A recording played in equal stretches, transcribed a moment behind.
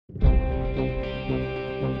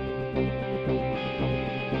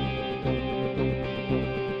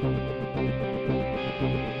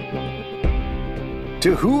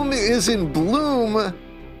To whom is in bloom,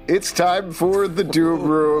 it's time for the Doom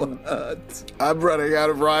Room. I'm running out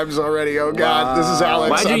of rhymes already. Oh, God. This is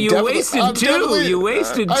Alex. Why you wasted two? You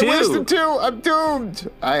wasted two. I wasted two. I'm doomed.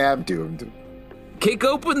 I am doomed. Kick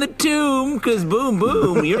open the tomb, because boom,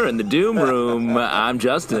 boom, you're in the Doom Room. I'm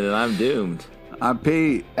Justin, and I'm doomed. I'm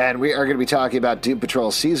Pete. And we are going to be talking about Doom Patrol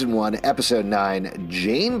Season 1, Episode 9,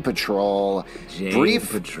 Jane Patrol.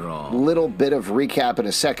 Brief little bit of recap in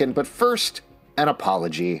a second, but first, an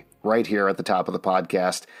apology right here at the top of the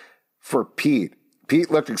podcast for Pete. Pete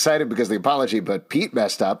looked excited because of the apology, but Pete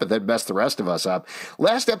messed up and then messed the rest of us up.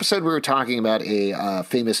 Last episode, we were talking about a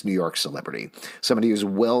famous New York celebrity, somebody who's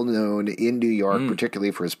well-known in New York,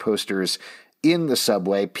 particularly for his posters in the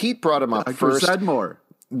subway. Pete brought him up first. Dr. Zedmore.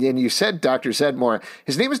 And you said Dr. Zedmore.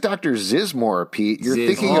 His name is Dr. Zizmore, Pete. You're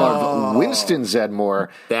thinking of Winston Zedmore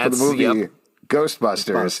for the movie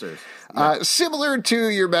Ghostbusters. Similar to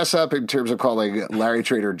your mess up in terms of calling Larry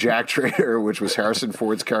Trader Jack Trader, which was Harrison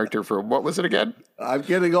Ford's character from, what was it again? I'm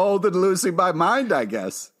getting old and losing my mind, I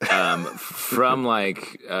guess. From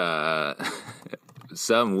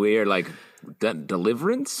some weird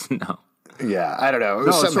Deliverance? No. Yeah, I don't know.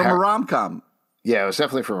 It's from a rom-com. Yeah, it was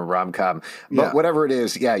definitely from a rom-com. But whatever it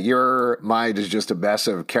is, your mind is just a mess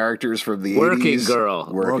of characters from the 80s.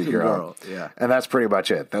 Working girl. Yeah. And that's pretty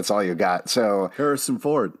much it. That's all you got. So Harrison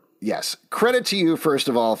Ford. Yes. Credit to you, first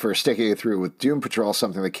of all, for sticking through with Doom Patrol,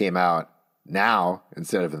 something that came out now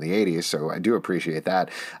instead of in the 80s, so I do appreciate that.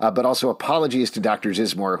 But also apologies to Dr.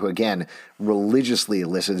 Zizmore, who, again, religiously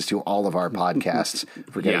listens to all of our podcasts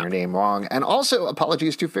for getting her name wrong. And also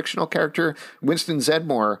apologies to fictional character Winston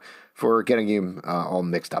Zedmore for getting you all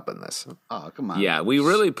mixed up in this. Oh, come on. Yeah, we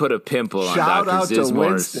really put a pimple on Shout Dr. out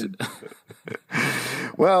Zizmore's. to Winston.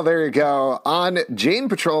 Well, there you go. On Jane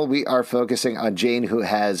Patrol, we are focusing on Jane, who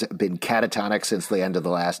has been catatonic since the end of the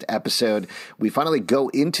last episode. We finally go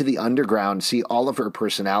into the underground, see all of her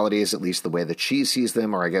personalities, at least the way that she sees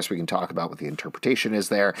them, or I guess we can talk about what the interpretation is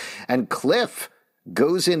there. And Cliff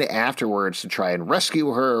goes in afterwards to try and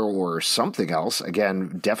rescue her or something else.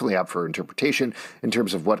 Again, definitely up for interpretation in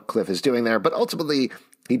terms of what Cliff is doing there. But ultimately,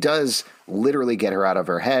 he does literally get her out of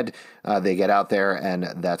her head. They get out there, and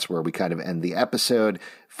that's where we kind of end the episode,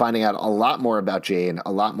 finding out a lot more about Jane,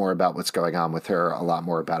 a lot more about what's going on with her, a lot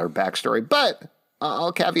more about her backstory. But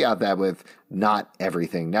I'll caveat that with not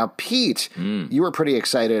everything. Now, Pete, you were pretty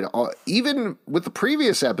excited, even with the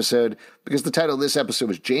previous episode, because the title of this episode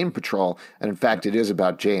was Jane Patrol, and in fact, it is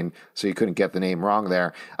about Jane, so you couldn't get the name wrong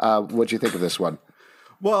there. What'd you think of this one?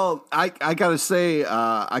 Well, I got to say,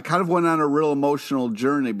 I kind of went on a real emotional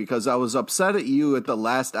journey because I was upset at you at the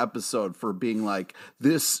last episode for being like,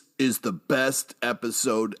 this is the best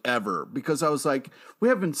episode ever. Because I was like, we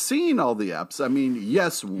haven't seen all the eps. I mean,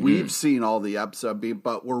 yes, we've seen all the eps,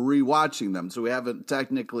 but we're rewatching them. So we haven't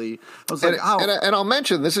technically. I was like, and I'll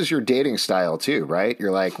mention, this is your dating style too, right?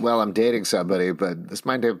 You're like, well, I'm dating somebody, but this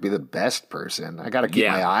might not be the best person. I got to keep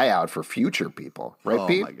my eye out for future people. Right,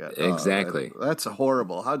 Pete? Oh, my God. Exactly. That's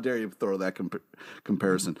horrible. How dare you throw that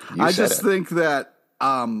comparison? I just think that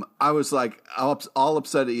I was like all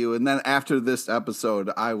upset at you. And then after this episode,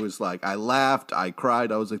 I was like, I laughed, I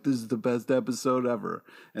cried. I was like, this is the best episode ever.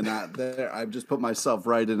 And I just put myself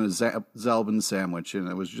right in a Zalbin sandwich, and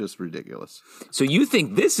it was just ridiculous. So you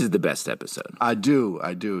think this is the best episode? I do,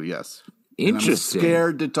 yes. Interesting. And I'm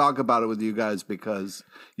scared to talk about it with you guys because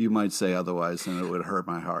you might say otherwise, and it would hurt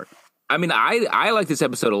my heart. I mean, I like this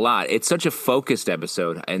episode a lot. It's such a focused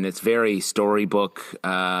episode, and it's very storybook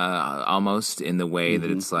almost in the way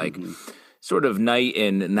that it's like sort of knight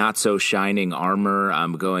in not so shining armor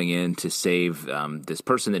going in to save this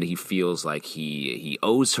person that he feels like he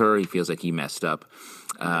owes her. He feels like he messed up.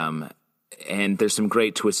 And there's some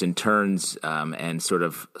great twists and turns and sort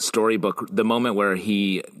of storybook. The moment where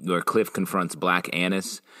Cliff confronts Black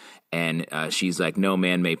Annis, and she's like, no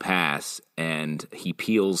man may pass, and he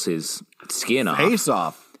peels his skin off. Face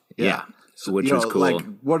Off. Yeah. Which was cool. Like,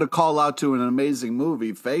 what a call out to an amazing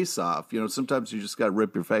movie, Face Off. Sometimes you just got to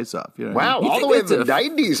rip your face off. Wow, all the way to the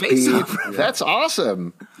 90s, Pete. That's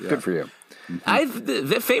awesome. Yeah. Good for you.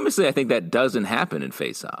 Famously, I think that doesn't happen in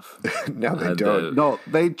Face Off. No, they don't. No,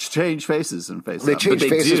 they change faces in Face Off. They change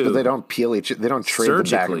faces, but they don't peel each. They don't trade them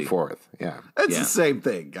back and forth. Yeah, it's the same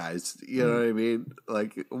thing, guys. You know what I mean?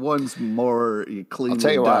 Like, one's more clean. I'll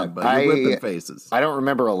tell you what, but you're ripping faces. I don't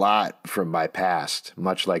remember a lot from my past,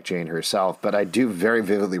 much like Jane herself, but I do very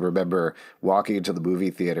vividly remember walking into the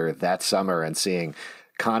movie theater that summer and seeing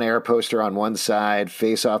Con Air poster on one side,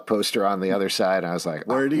 Face Off poster on the other side. And I was like,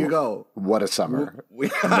 where do you go? What a summer.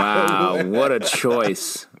 Wow, what a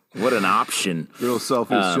choice. What an option. Real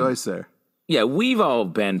selfish choice there. Yeah, we've all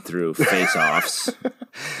been through face-offs.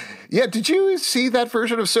 Yeah, did you see that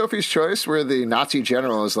version of Sophie's Choice where the Nazi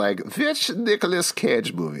general is like, which Nicolas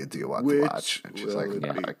Cage movie do you want to watch? And she's like,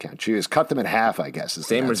 no, I can't choose. Cut them in half, I guess. Is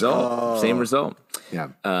Same result. Same result. Yeah.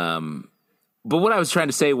 But what I was trying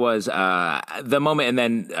to say was the moment, and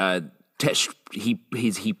then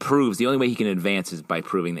he proves the only way he can advance is by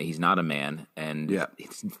proving that he's not a man, and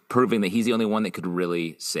it's proving that he's the only one that could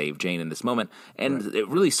really save Jane in this moment. And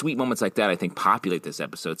really sweet moments like that, I think, populate this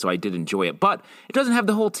episode. So I did enjoy it, but it doesn't have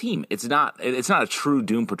the whole team. It's not a true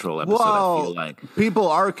Doom Patrol episode. Well, I feel like people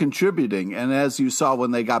are contributing, and as you saw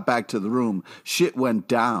when they got back to the room, shit went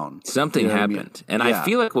down. Something happened, and I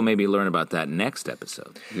feel like we'll maybe learn about that next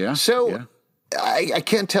episode. Yeah. So I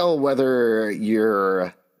can't tell whether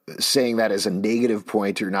you're saying that as a negative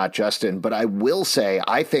point or not, Justin, but I will say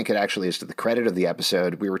I think it actually is to the credit of the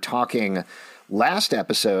episode. We were talking last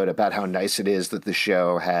episode about how nice it is that the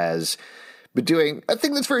show has been doing a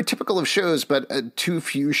thing that's very typical of shows, but too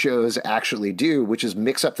few shows actually do, which is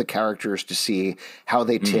mix up the characters to see how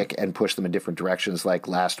they tick and push them in different directions. Like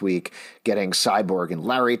last week, getting Cyborg and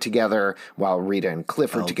Larry together while Rita and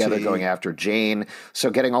Cliff are together going after Jane. So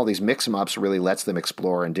getting all these mix-em-ups really lets them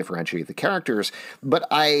explore and differentiate the characters. But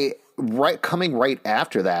coming right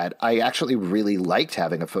after that, I actually really liked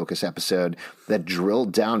having a focus episode that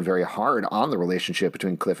drilled down very hard on the relationship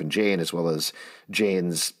between Cliff and Jane, as well as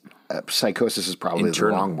Jane's psychosis is probably the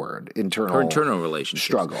wrong word. Internal relationship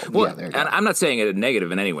struggle. Well, and I'm not saying it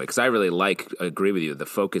negative in any way, because I really agree with you, the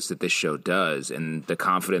focus that this show does and the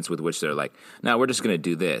confidence with which they're like, no, we're just going to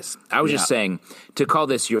do this. I was just saying, to call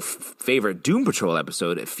this your favorite Doom Patrol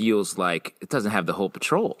episode, it feels like it doesn't have the whole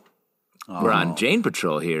patrol. We're on Jane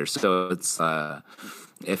Patrol here, so it's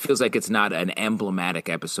it feels like it's not an emblematic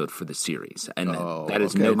episode for the series, and that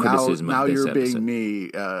is no criticism of this episode. Now you're being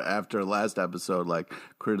me after last episode, like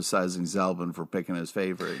criticizing Zelvin for picking his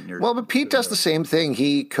favorite. Well, but Pete does the same thing.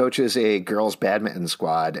 He coaches a girls' badminton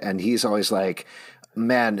squad, and he's always like,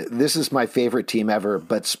 man, this is my favorite team ever,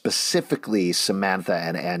 but specifically Samantha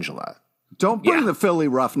and Angela. Don't bring the Philly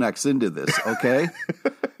Roughnecks into this, okay?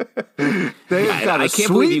 They've got a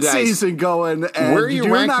sweet season going, and where are you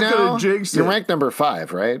you're ranked not going to jinx it. You're ranked number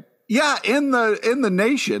 5, right? Yeah, in the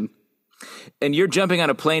nation. And you're jumping on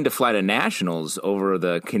a plane to fly to nationals over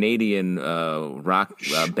the Canadian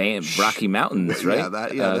Rocky Mountains, right?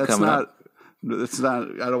 That's not. It's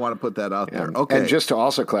not. I don't want to put that out there. Okay. And just to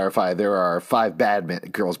also clarify, there are 5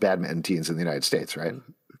 girls badminton teams in the United States, right?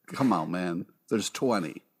 Come on, man. There's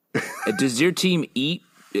 20. Does your team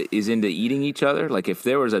is into eating each other? Like, if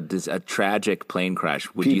there was a tragic plane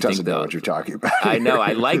crash, would Pete you think doesn't know what you're talking about? I know.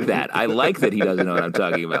 I like that. I like that he doesn't know what I'm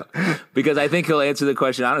talking about, because I think he'll answer the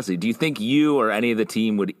question honestly. Do you think you or any of the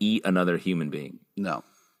team would eat another human being? No.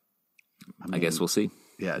 I guess we'll see.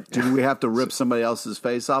 Yeah. Do we have to rip somebody else's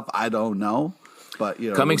face off? I don't know. But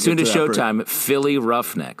coming soon to Showtime, Philly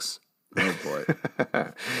Roughnecks. Oh boy!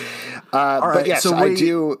 All right, but yes, so I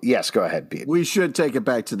do. Yes, go ahead, Pete. We should take it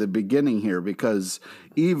back to the beginning here, because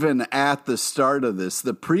even at the start of this,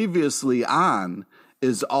 the previously on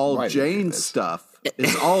is all Jane stuff.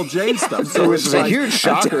 It's all Jane stuff. So it was a huge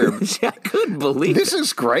shocker. I couldn't believe this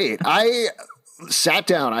is great. I sat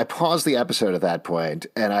down, I paused the episode at that point,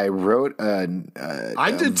 and I wrote a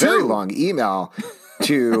very long email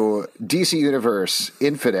to DC Universe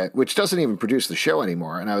Infinite, which doesn't even produce the show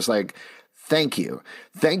anymore. And I was like, thank you.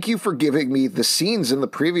 Thank you for giving me the scenes in the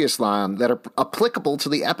previous line that are applicable to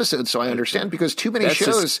the episode, so I understand, because too many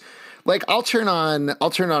shows, like I'll turn on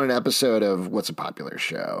an episode of what's a popular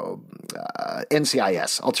show?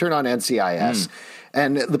 NCIS. I'll turn on NCIS.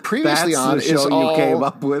 And the previously on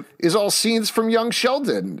is all scenes from Young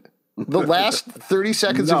Sheldon. The last 30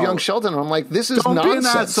 seconds of Young Sheldon, I'm like, this is nonsense. Don't be an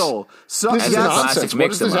asshole. This is nonsense. What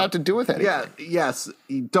does this have to do with anything? Yes,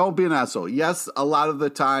 don't be an asshole. Yes, a lot of the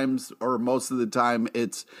times, or most of the time,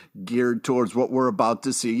 it's geared towards what we're about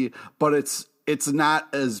to see, but it's not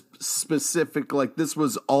as specific. Like, this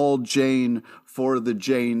was all Jane for the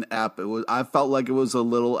Jane app. I felt like it was a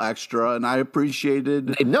little extra, and I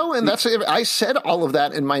appreciated. No, and I said all of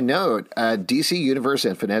that in my note. DC Universe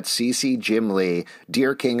Infinite, CC Jim Lee,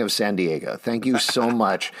 Dear King of San Diego. Thank you so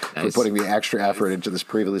much for putting the extra effort into this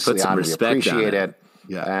previously on. We appreciate it.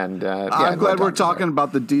 Yeah, and I'm glad we're talking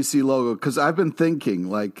about the DC logo, because I've been thinking,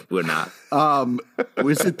 like, we're not.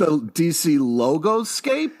 Was it the DC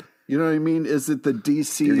logoscape? You know what I mean? Is it the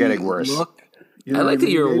DC? You're getting worse. Look? You know I like that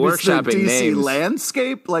you're workshopping the DC names.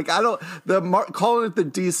 Landscape. Like, I don't calling it the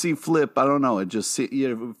DC flip. I don't know. It just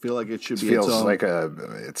you feel like it should be. Feels like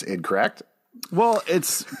it's incorrect. Well,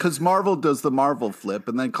 it's because Marvel does the Marvel flip,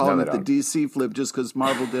 and then calling it the don't. DC flip just because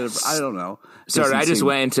Marvel did it. I don't know. Sorry, I just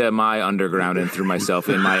went into my underground and threw myself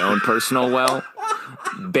in my own personal well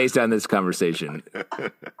based on this conversation.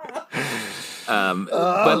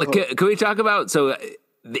 But can we talk about, so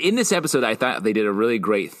in this episode, I thought they did a really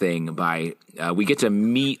great thing by, we get to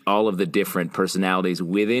meet all of the different personalities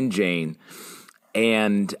within Jane.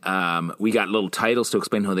 And we got little titles to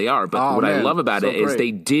explain who they are. But I love about it is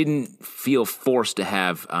they didn't feel forced to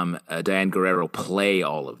have Diane Guerrero play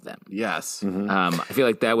all of them. Yes. I feel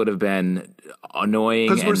like that would have been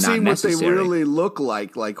annoying and not necessary. Because we're seeing what they really look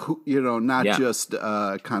like who, not just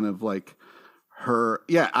kind of like her.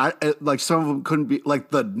 Yeah, like some of them couldn't be, like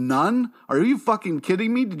the nun. Are you fucking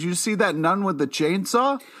kidding me? Did you see that nun with the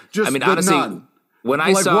chainsaw? Honestly, nun. When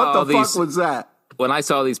I saw what all the fuck was that? When I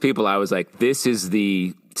saw these people, I was like, this is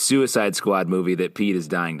the Suicide Squad movie that Pete is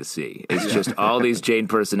dying to see. It's just all these Jane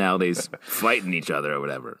personalities fighting each other or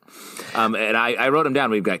whatever. And I wrote them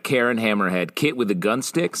down. We've got Karen Hammerhead, Kit with the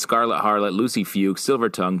gunstick, Scarlet Harlot, Lucy Fuke, Silver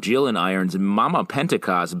Tongue, Jill in Irons, Mama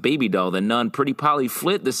Pentecost, Baby Doll, the Nun, Pretty Polly,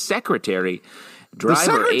 Flit, the Secretary, Driver. The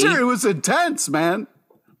Secretary was intense, man.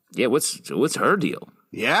 Yeah, what's her deal?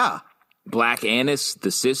 Yeah. Black Annis,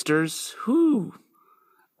 the sisters. Whoo.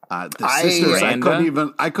 The sisters,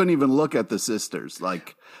 I couldn't even look at the sisters.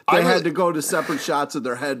 Like they had to go to separate shots of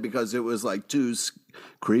their head because it was like too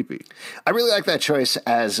creepy. I really like that choice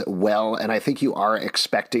as well, and I think you are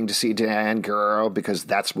expecting to see Diane Guerrero because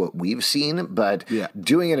that's what we've seen. But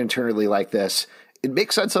doing it internally like this, it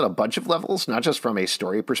makes sense on a bunch of levels, not just from a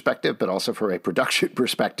story perspective, but also from a production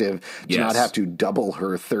perspective, to not have to double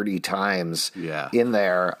her 30 times in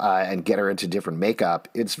there and get her into different makeup.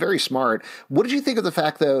 It's very smart. What did you think of the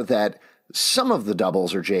fact, though, that some of the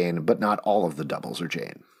doubles are Jane, but not all of the doubles are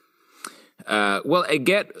Jane? Well, I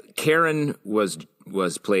get Karen was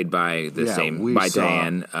played by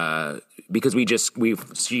Diane because we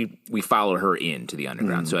follow her into the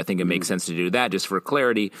underground. So I think it makes sense to do that just for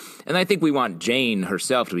clarity. And I think we want Jane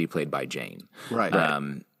herself to be played by Jane. Right.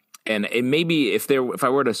 And it may be if I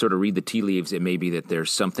were to sort of read the tea leaves, it may be that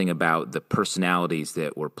there's something about the personalities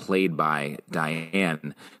that were played by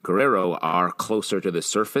Diane Guerrero are closer to the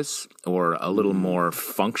surface or a little more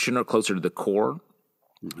functional, closer to the core.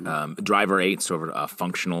 Driver 8, sort of a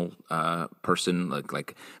functional person,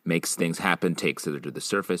 like makes things happen, takes it to the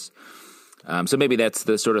surface. So maybe that's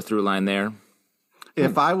the sort of through line there.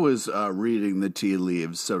 If I was reading the tea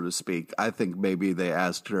leaves, so to speak, I think maybe they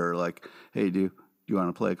asked her, like, hey, do you want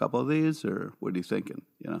to play a couple of these, or what are you thinking,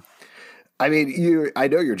 I mean, I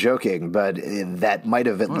know you're joking, but that might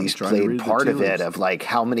have at least played part of it of like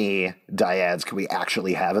how many Dianes can we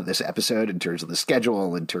actually have in this episode in terms of the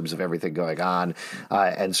schedule, in terms of everything going on,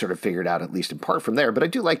 and sort of figured out at least in part from there. But I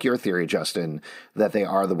do like your theory, Justin, that they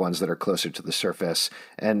are the ones that are closer to the surface,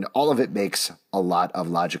 and all of it makes a lot of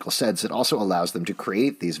logical sense. It also allows them to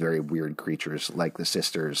create these very weird creatures like the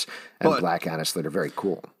sisters and Black Annis that are very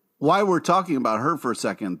cool. Why we're talking about her for a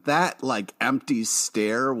second, that like empty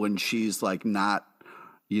stare when she's like not,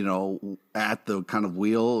 at the kind of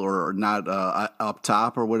wheel or not up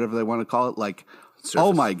top or whatever they want to call it. Like, surface.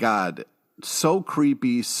 Oh my God, so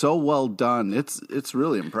creepy, so well done. It's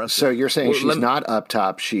really impressive. So you're saying she's not up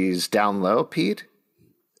top, she's down low, Pete?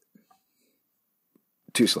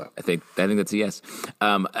 Too slow. I think that's a yes.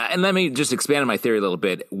 And let me just expand on my theory a little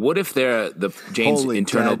bit. What if they're the Jane's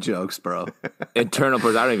internal jokes, bro? Internal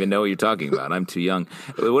person. I don't even know what you're talking about. I'm too young.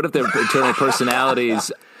 What if their internal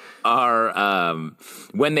personalities are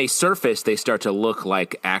when they surface, they start to look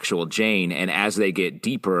like actual Jane, and as they get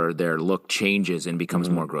deeper, their look changes and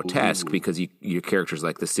becomes more grotesque because your characters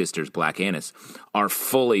like the sisters, Black Annis, are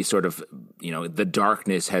fully sort of, the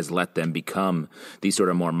darkness has let them become these sort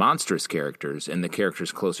of more monstrous characters, and the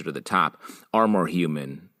characters closer to the top are more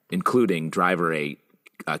human, including Driver 8,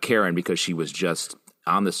 Karen, because she was just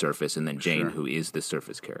on the surface, and then Jane, who is the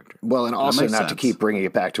surface character. Well, and also not to keep bringing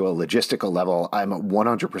it back to a logistical level, I'm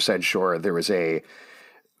 100% sure there was a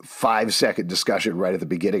 5-second discussion right at the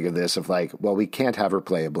beginning of this of like, well, we can't have her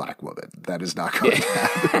play a black woman. That is not going to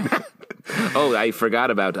happen. Oh, I forgot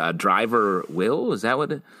about Driver Will. Is that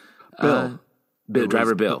what?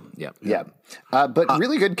 Driver Bill. Yeah. But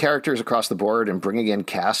really good characters across the board, and bringing in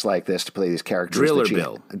casts like this to play these characters. Driller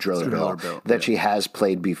Bill. That she has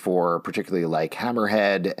played before, particularly like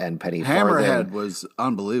Hammerhead and Penny Hammerhead Farthing. was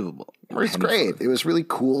unbelievable. It's great. It was really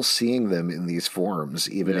cool seeing them in these forms,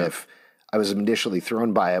 even if I was initially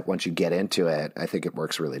thrown by it. Once you get into it, I think it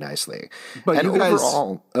works really nicely. But and you guys,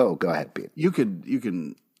 overall, go ahead, Pete. You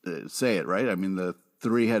can say it, right? I mean, the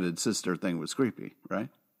 3-headed sister thing was creepy, right?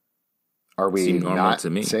 Are we not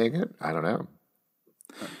saying it? I don't know.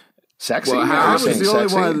 Sexy? Well, I was the only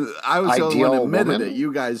sexy? one. I was the only one Ideal who admitted woman? it.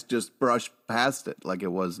 You guys just brushed past it like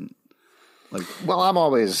it wasn't. Like, Well, I'm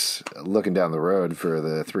always looking down the road for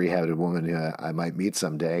the three-headed woman I might meet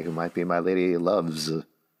someday who might be my lady loves.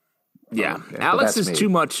 Yeah, Okay. Alex But that's is me. too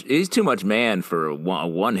much. He's too much man for a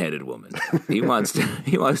one-headed woman. He wants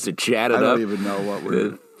to chat it I up. don't even know what we're.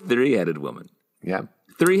 The three-headed woman. Yeah.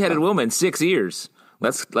 Three-headed woman, 6 ears.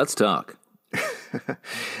 Let's talk.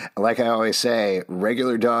 Like I always say,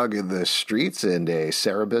 regular dog in the streets and a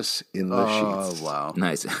Cerebus in the Oh sheets. wow!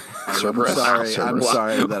 Nice. Cerberus. I'm Cerberus.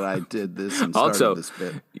 sorry that I did this and started Also, this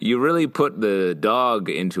bit. you really put the dog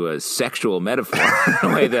into a sexual metaphor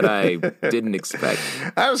in a way that I didn't expect.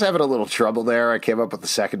 I was having a little trouble there. I came up with the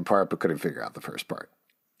second part, but couldn't figure out the first part.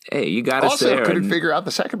 Hey, you got us Also, there. couldn't and- figure out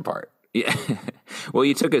the second part. Yeah. Well,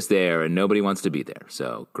 you took us there, and nobody wants to be there.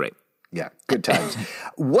 So great. Yeah, good times.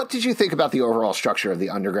 What did you think about the overall structure of the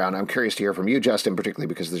Underground? I'm curious to hear from you, Justin, particularly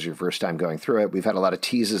because this is your first time going through it. We've had a lot of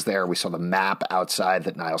teases there. We saw the map outside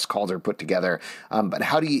that Niles Calder put together. But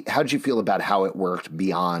how did you feel about how it worked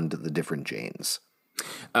beyond the different Janes?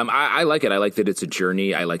 I like it. I like that it's a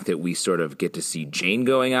journey. I like that we sort of get to see Jane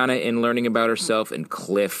going on it and learning about herself, and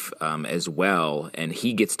Cliff as well. And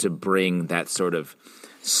he gets to bring that sort of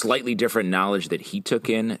slightly different knowledge that he took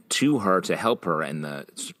in to her to help her in the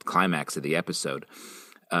climax of the episode.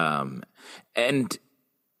 And,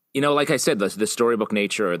 you know, like I said, the storybook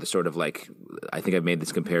nature, or the sort of like, I think I've made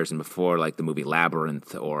this comparison before, like the movie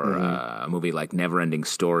Labyrinth, or a movie like Neverending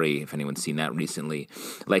Story, if anyone's seen that recently.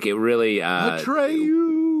 Like it really,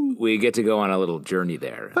 Atreyu, we get to go on a little journey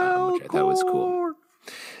there, which I thought was cool.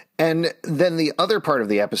 And then the other part of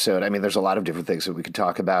the episode, I mean, there's a lot of different things that we could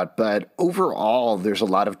talk about, but overall, there's a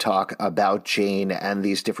lot of talk about Jane and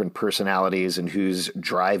these different personalities and who's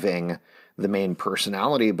driving the main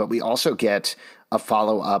personality. But we also get a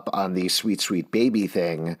follow-up on the sweet, sweet baby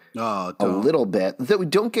thing a little bit, that we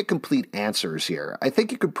don't get complete answers here. I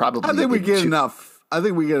think you could probably... I think we get enough.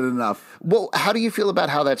 Well, how do you feel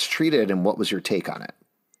about how that's treated, and what was your take on it?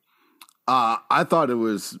 I thought it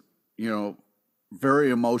was,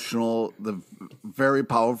 very emotional, very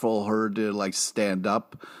powerful, her to like stand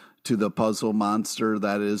up to the puzzle monster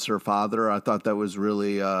that is her father. I thought that was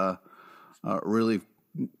really,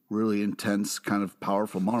 really intense, kind of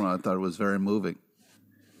powerful moment. I thought it was very moving.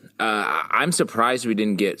 I'm surprised we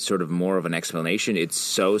didn't get sort of more of an explanation. It's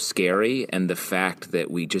so scary, and the fact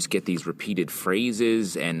that we just get these repeated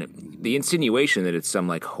phrases and the insinuation that it's some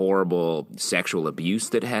like horrible sexual abuse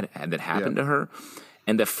that happened to her.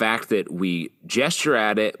 And the fact that we gesture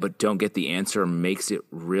at it but don't get the answer makes it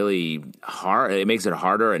really hard. It makes it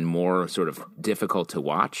harder and more sort of difficult to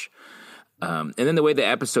watch. And then the way the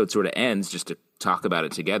episode sort of ends, just to talk about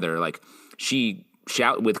it together, like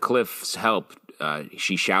with Cliff's help,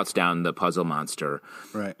 she shouts down the puzzle monster.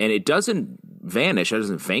 Right. And it doesn't vanish. It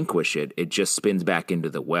doesn't vanquish it. It just spins back into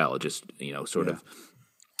the well. It just, sort of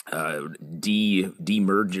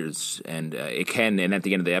demerges. And it can, and at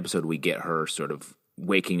the end of the episode, we get her sort of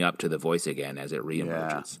waking up to the voice again as it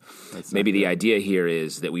reemerges. Yeah, maybe the idea here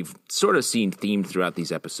is that we've sort of seen themed throughout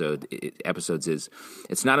these episodes is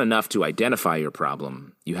it's not enough to identify your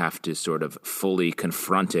problem. You have to sort of fully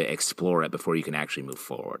confront it, explore it before you can actually move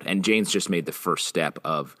forward. And Jane's just made the first step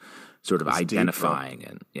of sort of identifying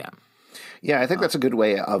and Yeah, I think that's a good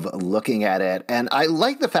way of looking at it. And I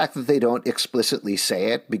like the fact that they don't explicitly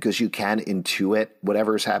say it, because you can intuit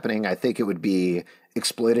whatever's happening. I think it would be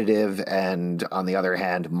exploitative and, on the other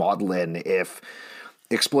hand, maudlin if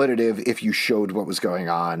you showed what was going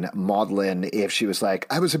on. Maudlin if she was like,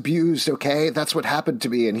 I was abused, okay? That's what happened to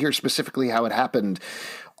me, and here's specifically how it happened.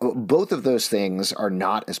 Both of those things are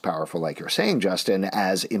not as powerful, like you're saying, Justin,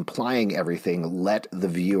 as implying everything. Let the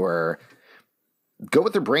viewer go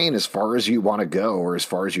with their brain as far as you want to go, or as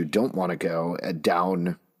far as you don't want to go,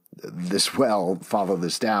 down this well, follow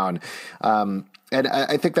this down. And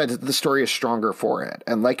I think that the story is stronger for it.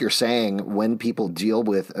 And like you're saying, when people deal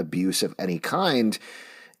with abuse of any kind,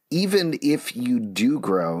 even if you do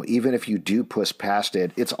grow, even if you do push past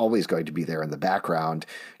it, it's always going to be there in the background.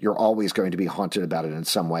 You're always going to be haunted about it in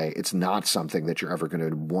some way. It's not something that you're ever going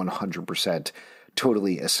to 100%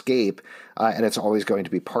 totally escape, and it's always going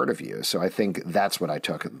to be part of you. So I think that's what I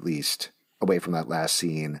took, at least, away from that last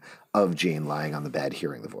scene of Jane lying on the bed,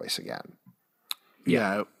 hearing the voice again.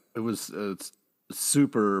 Yeah, it's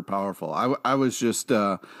super powerful. I was just,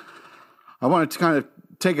 I wanted to kind of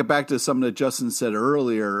take it back to something that Justin said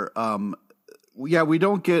earlier. We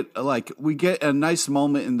don't get, we get a nice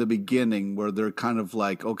moment in the beginning where they're kind of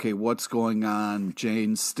like, okay, what's going on?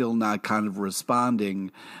 Jane's still not kind of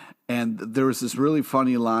responding. And there was this really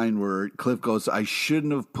funny line where Cliff goes, I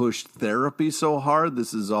shouldn't have pushed therapy so hard.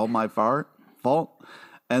 This is all my fault.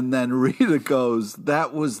 And then Rita goes,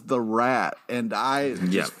 that was the rat. And I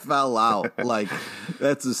just fell out. Like,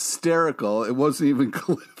 that's hysterical. It wasn't even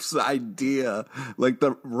Cliff's idea. Like,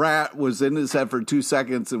 the rat was in his head for 2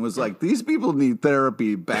 seconds and was like, these people need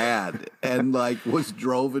therapy bad. And, like, was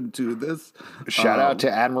drove into this. Shout out to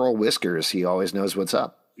Admiral Whiskers. He always knows what's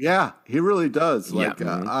up. Yeah, he really does. Like,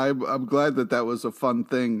 I'm glad that was a fun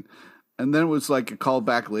thing. And then it was like a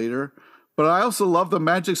callback later. But I also love the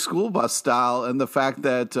Magic School Bus style and the fact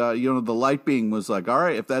that, the light being was like, all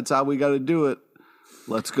right, if that's how we got to do it,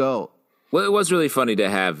 let's go. Well, it was really funny to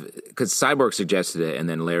have, because Cyborg suggested it, and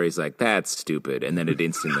then Larry's like, that's stupid, and then it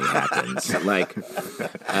instantly happens. Like,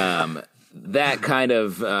 that kind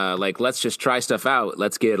of, let's just try stuff out,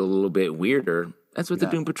 let's get a little bit weirder. That's what the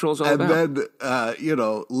Doom Patrol's all about. And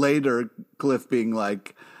then, later, Cliff being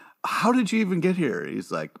like, how did you even get here?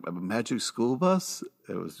 He's like, a Magic School Bus?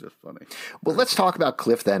 It was just funny. Well, let's talk about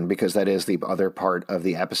Cliff then, because that is the other part of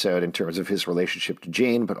the episode in terms of his relationship to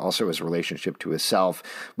Jane, but also his relationship to himself.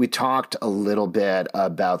 We talked a little bit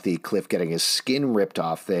about the Cliff getting his skin ripped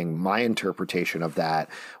off thing. My interpretation of that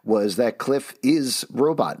was that Cliff is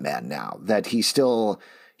Robot Man now, that he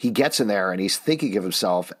gets in there and he's thinking of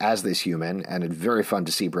himself as this human, and it's very fun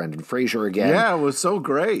to see Brendan Fraser again. Yeah, it was so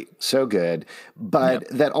great. So good. But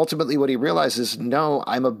that ultimately what he realizes, no,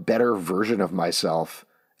 I'm a better version of myself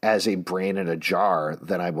as a brain in a jar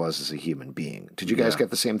than I was as a human being. Did you guys get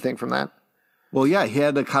the same thing from that? Well, yeah, he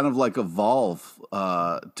had to kind of like evolve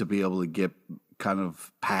to be able to get kind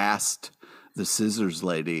of past the scissors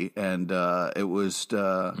lady, and it was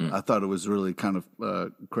I thought it was really kind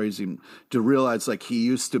of crazy to realize like he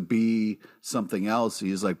used to be something else.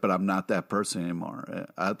 He's like, but I'm not that person anymore.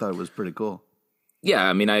 I thought it was pretty cool. Yeah,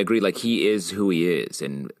 I mean, I agree. Like, he is who he is,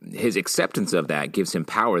 and his acceptance of that gives him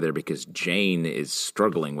power there, because Jane is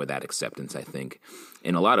struggling with that acceptance, I think,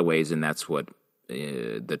 in a lot of ways, and that's what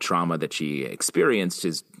the trauma that she experienced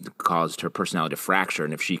has caused her personality to fracture,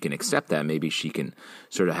 and if she can accept that, maybe she can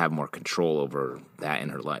sort of have more control over that in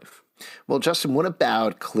her life. Well, Justin, what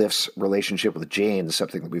about Cliff's relationship with Jane?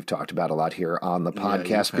 Something that we've talked about a lot here on the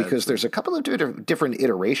podcast, because there's a couple of different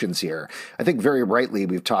iterations here. I think very rightly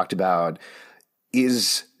we've talked about,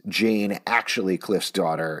 is Jane actually Cliff's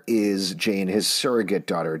daughter? Is Jane his surrogate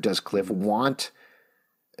daughter? Does Cliff want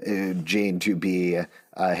Jane to be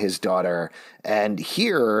his daughter? And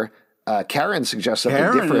here, Karen suggests something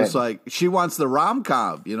different. Karen is like, she wants the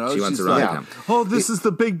rom-com, She wants the rom-com. Oh, this is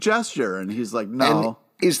the big gesture. And he's like, no. And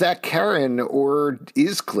is that Karen, or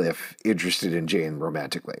is Cliff interested in Jane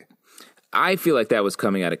romantically? I feel like that was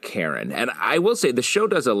coming out of Karen. And I will say the show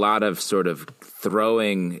does a lot of sort of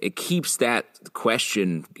it keeps that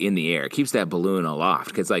question in the air, it keeps that balloon aloft,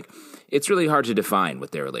 because like, it's really hard to define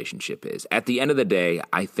what their relationship is. At the end of the day,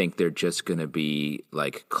 I think they're just going to be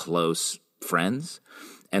like close friends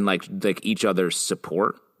and like each other's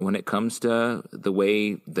support when it comes to the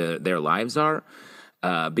way their lives are.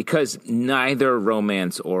 Because neither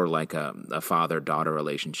romance or like a father-daughter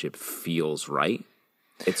relationship feels right.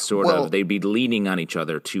 It's sort of, they'd be leaning on each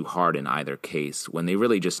other too hard in either case when they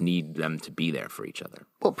really just need them to be there for each other.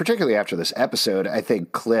 Well, particularly after this episode, I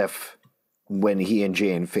think Cliff, when he and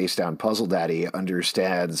Jane face down Puzzle Daddy,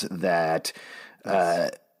 understands that,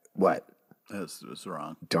 what? That's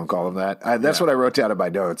wrong. Don't call him that. That's what I wrote down in my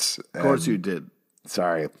notes. Of course you did.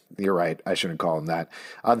 Sorry, you're right. I shouldn't call him that.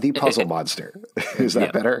 The puzzle monster. Is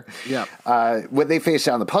that better? Yeah. When they face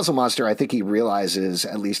down the puzzle monster, I think he realizes,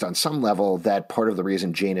 at least on some level, that part of the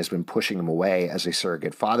reason Jane has been pushing him away as a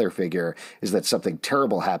surrogate father figure is that something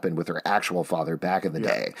terrible happened with her actual father back in the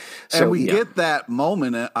day. So and we get that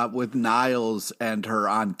moment with Niles and her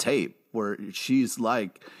on tape, where she's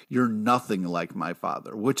like, you're nothing like my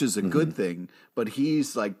father, which is a good thing, but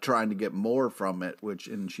he's like trying to get more from it,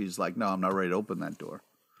 and she's like, no, I'm not ready to open that door.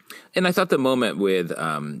 And I thought the moment with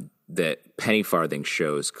that Penny Farthing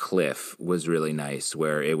shows Cliff was really nice,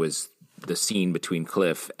 where it was the scene between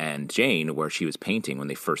Cliff and Jane where she was painting when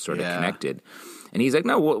they first sort of connected. And he's like,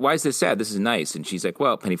 no, why is this sad? This is nice. And she's like,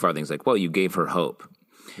 well, Penny Farthing's like, well, you gave her hope.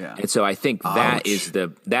 Yeah. And so I think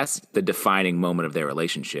that's the defining moment of their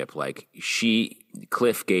relationship. Like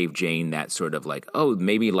Cliff gave Jane that sort of like, oh,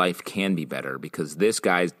 maybe life can be better because this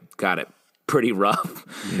guy's got it pretty rough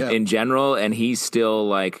in general, and he's still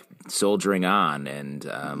like soldiering on and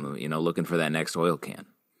looking for that next oil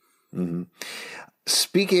can.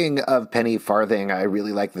 Speaking of Penny Farthing, I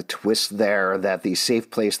really like the twist there that the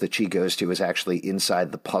safe place that she goes to is actually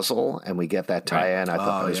inside the puzzle, and we get that tie-in. I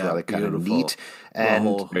thought that was really kind of neat.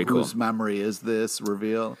 And whose memory is this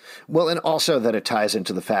reveal? Well, and also that it ties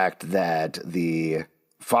into the fact that the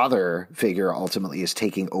father figure ultimately is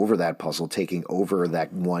taking over that puzzle, taking over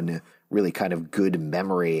that one really kind of good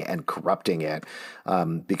memory and corrupting it,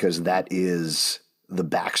 because that is the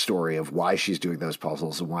backstory of why she's doing those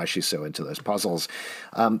puzzles and why she's so into those puzzles.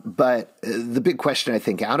 But the big question I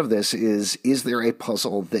think out of this is there a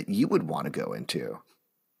puzzle that you would want to go into?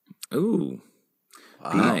 Ooh,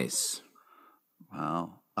 wow. Nice.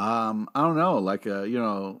 Wow. I don't know. Like,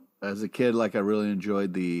 as a kid, like I really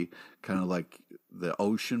enjoyed the kind of like the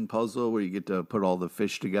ocean puzzle where you get to put all the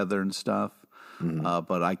fish together and stuff.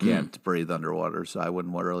 But I can't breathe underwater, so I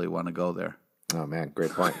wouldn't really want to go there. Oh man,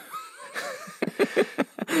 great point.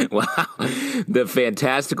 Wow. The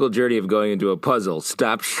fantastical journey of going into a puzzle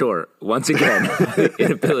stopped short, once again, the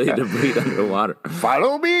inability to breathe underwater.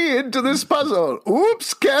 Follow me into this puzzle.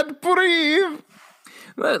 Oops, can't breathe.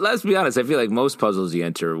 Let's be honest, I feel like most puzzles you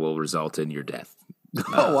enter will result in your death.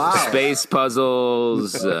 Oh, wow. Space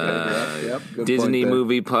puzzles, Disney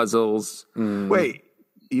movie puzzles. Wait,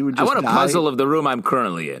 you would just I want a puzzle of the room I'm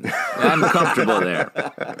currently in. I'm comfortable there.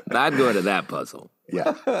 I'd go into that puzzle.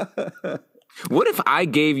 Yeah. What if I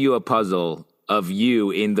gave you a puzzle of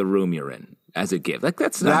you in the room you're in as a gift? Like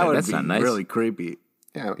that's not nice. Really creepy.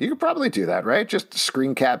 Yeah, you could probably do that, right? Just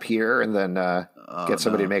screen cap here and then get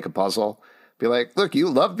somebody to make a puzzle. Be like, look, you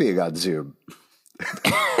love being on Zoom.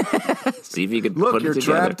 See if you could look, put it you're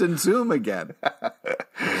together. trapped in Zoom again.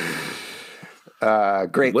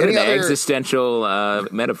 Great. What an existential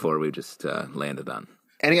metaphor we just landed on.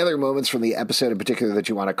 Any other moments from the episode in particular that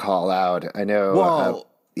you want to call out? I know. Well,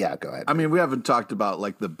 yeah, go ahead. I mean, we haven't talked about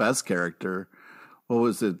like the best character. What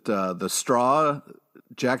was it? The straw?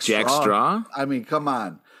 Jack Straw? I mean, come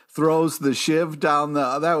on. Throws the shiv down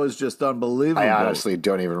that was just unbelievable. I honestly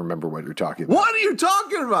don't even remember what you're talking about. What are you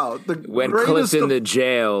talking about? When Cliff's in the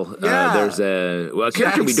jail, there's a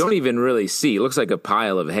character we don't even really see. It looks like a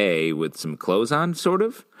pile of hay with some clothes on, sort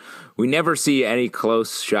of. We never see any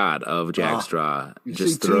close shot of Jack Straw. You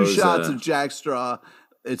just see two shots of Jack Straw.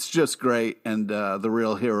 It's just great, and the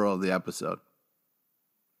real hero of the episode.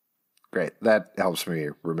 Great. That helps me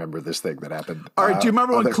remember this thing that happened. All right, do you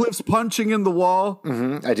remember when Cliff's punching in the wall?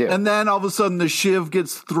 Mm-hmm, I do. And then all of a sudden the shiv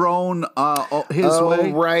gets thrown his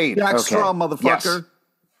way? Right. Jack Straw, motherfucker.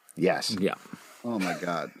 Yes. Yeah. Oh, my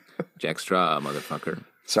God. Jack Straw, motherfucker.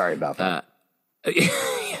 Sorry about that.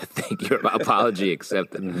 Thank you. Apology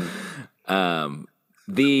accepted. Mm-hmm.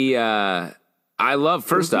 I love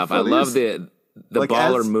the like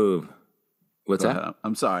baller move. What's that?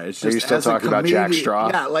 I'm sorry. It's just, are you still talking about Jack Straw?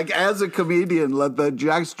 Yeah, like as a comedian, the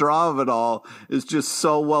Jack Straw of it all is just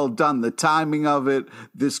so well done. The timing of it,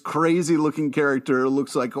 this crazy looking character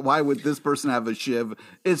looks like, why would this person have a shiv?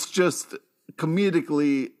 It's just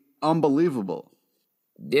comedically unbelievable.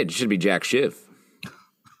 Yeah, it should be Jack Shiv.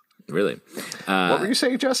 Really. What were you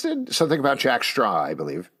saying, Justin? Something about Jack Straw, I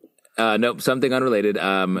believe. Nope, something unrelated.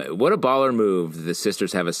 What a baller move. The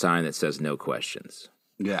sisters have a sign that says no questions.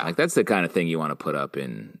 Yeah. Like that's the kind of thing you want to put up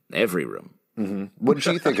in every room. Mm-hmm. What did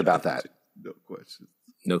you think about that? No questions.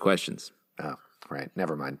 No questions. Oh, right.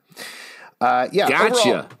 Never mind. Yeah. Gotcha.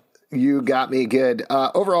 Overall, you got me good.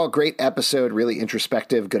 Overall, great episode. Really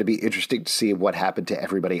introspective. Going to be interesting to see what happened to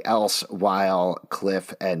everybody else while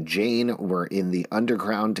Cliff and Jane were in the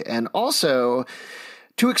underground. And also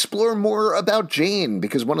to explore more about Jane,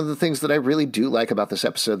 because one of the things that I really do like about this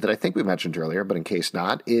episode that I think we mentioned earlier, but in case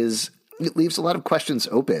not, is it leaves a lot of questions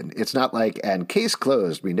open. It's not like, and case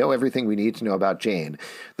closed, we know everything we need to know about Jane.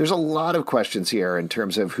 There's a lot of questions here in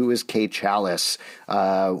terms of who is Kay Chalice,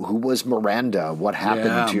 who was Miranda, what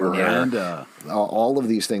happened to Miranda. her, all of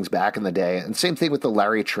these things back in the day. And same thing with the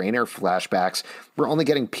Larry Trainer flashbacks. We're only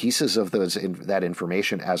getting pieces of that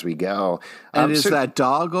information as we go. And is that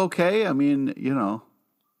dog okay? I mean,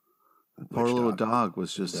 poor little dog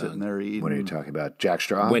was just sitting there eating. What are you talking about? Jack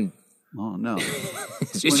Straw? Oh, no.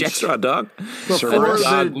 Is Jack Straw a dog? Before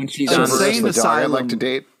the insane asylum, like to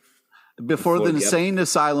date. Before the insane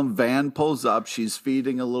asylum van pulls up, she's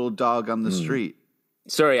feeding a little dog on the street.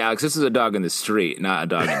 Sorry, Alex, this is a dog in the street, not a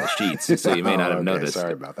dog in the sheets, so you may not have noticed.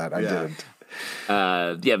 Sorry about that. I didn't.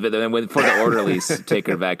 But then before the orderlies take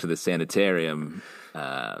her back to the sanitarium,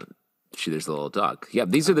 there's a little dog. Yeah,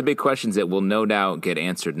 these are the big questions that will no doubt get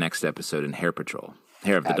answered next episode in Hair Patrol.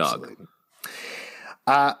 Hair of the Dog.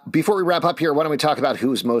 Before we wrap up here, why don't we talk about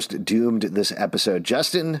who's most doomed this episode?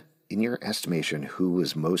 Justin, in your estimation, who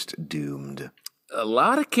was most doomed? a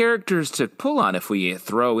lot of characters to pull on if we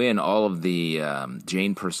throw in all of the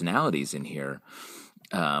Jane personalities in here.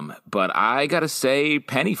 But I gotta say,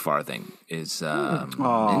 Penny Farthing is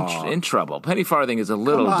in trouble. Penny Farthing is a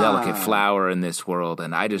little delicate flower in this world,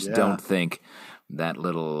 and I just don't think that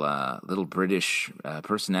little British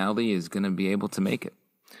personality is going to be able to make it.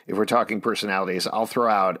 If we're talking personalities, I'll throw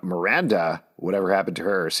out Miranda. Whatever happened to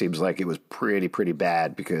her seems like it was pretty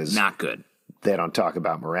bad because not good. They don't talk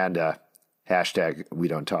about Miranda. Hashtag we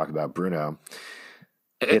don't talk about Bruno.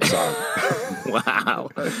 It's on. Wow.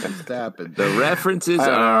 Just happened. The references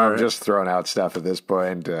are... I'm just throwing out stuff at this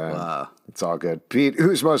point. Wow. It's all good. Pete,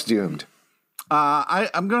 who's most doomed?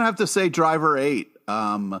 I'm going to have to say Driver 8.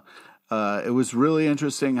 It was really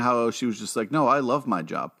interesting how she was just like, no, I love my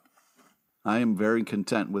job. I am very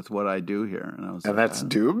content with what I do here. And I was that's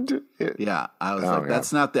doomed? Yeah. I was like,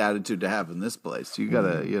 that's not the attitude to have in this place. You got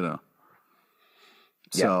to,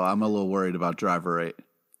 So I'm a little worried about Driver 8.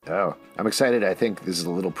 Oh, I'm excited. I think this is a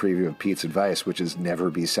little preview of Pete's advice, which is never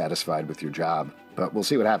be satisfied with your job. But we'll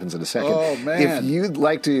see what happens in a second. Oh, man. If you'd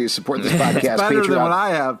like to support this podcast, better than what I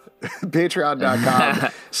have.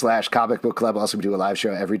 Patreon.com/Comic Book Club. Also, we do a live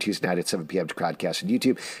show every Tuesday night at 7 p.m. to Crowdcast on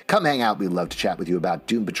YouTube. Come hang out. We'd love to chat with you about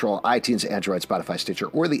Doom Patrol, iTunes, Android, Spotify, Stitcher,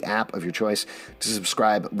 or the app of your choice. To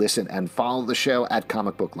subscribe, listen, and follow the show at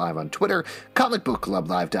Comic Book Live on Twitter,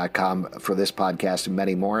 comicbookclublive.com for this podcast and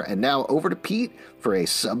many more. And now over to Pete for a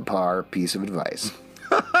subpar piece of advice.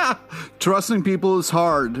 Trusting people is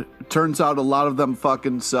hard. Turns out a lot of them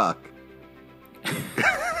fucking suck.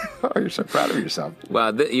 Oh, you're so proud of yourself.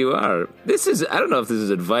 Wow, you are. This is, I don't know if this is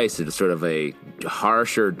advice. It's sort of a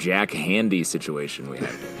harsher Jack Handy situation we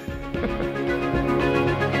have here.